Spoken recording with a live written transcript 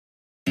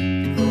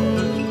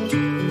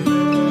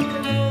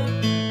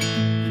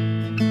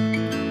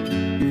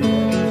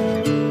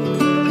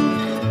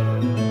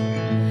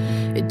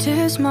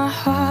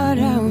heart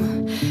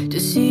out to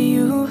see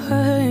you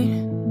hurt.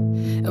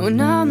 And when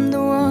I'm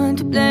the one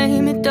to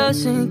blame, it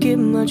doesn't get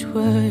much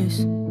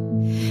worse.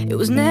 It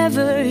was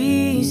never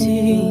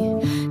easy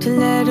to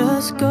let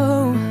us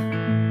go.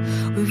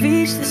 We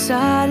reached the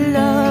side of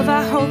love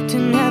I hope to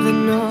never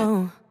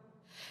know.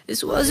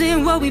 This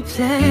wasn't what we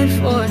planned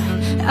for.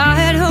 I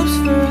had hopes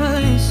for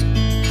us,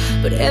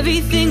 but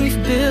everything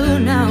we've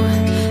built now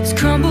has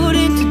crumbled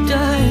into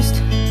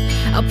dust.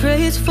 I'll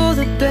pray it's for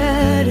the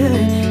better,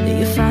 that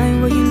you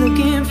find what you're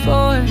looking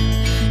for.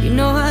 You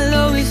know I'll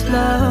always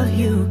love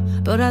you,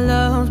 but I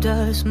loved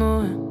us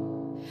more.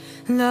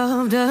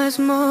 Loved us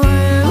more.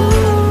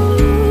 Ooh,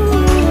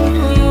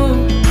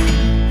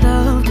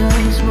 loved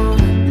us more.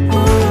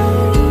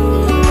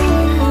 Ooh,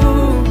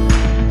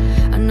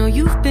 I know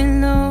you've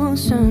been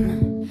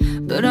lonesome,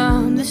 but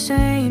I'm the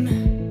same.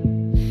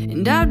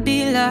 And I'd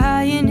be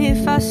lying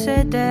if I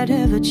said that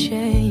ever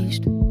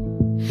changed.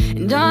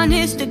 And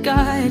honest to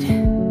God,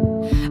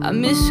 I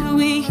miss who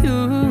we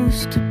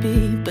used to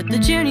be, but the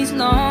journey's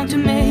long to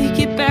make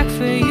it back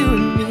for you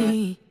and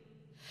me.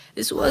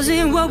 This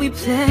wasn't what we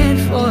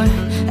planned for.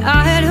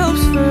 I had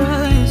hopes for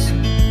us,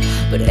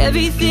 but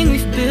everything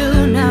we've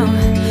built now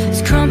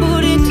has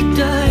crumbled into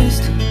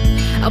dust.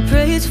 I'll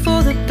pray it's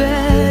for the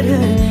better,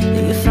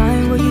 that you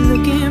find what you're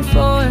looking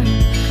for.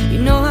 You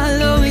know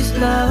I'll always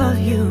love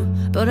you,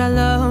 but I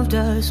loved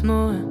us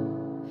more.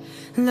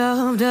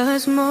 Loved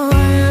us more.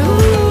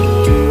 Ooh,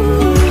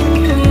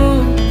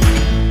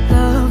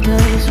 loved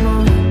us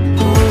more.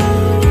 Ooh,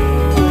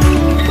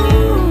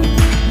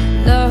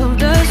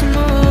 loved us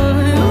more.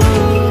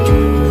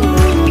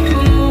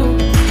 Ooh,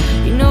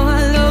 you know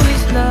I'll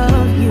always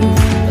love you,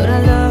 but I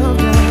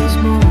loved us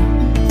more.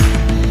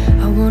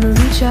 I wanna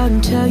reach out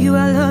and tell you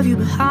I love you,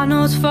 but I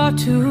know it's far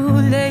too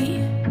late.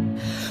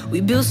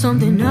 We built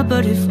something up,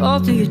 but it fall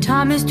through. Your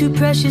time is too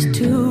precious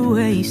to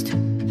waste.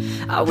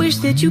 I wish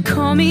that you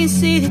call me and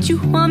say that you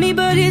want me,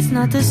 but it's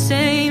not the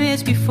same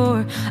as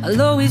before.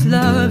 I'll always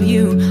love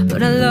you,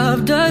 but I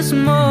loved us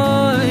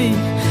more.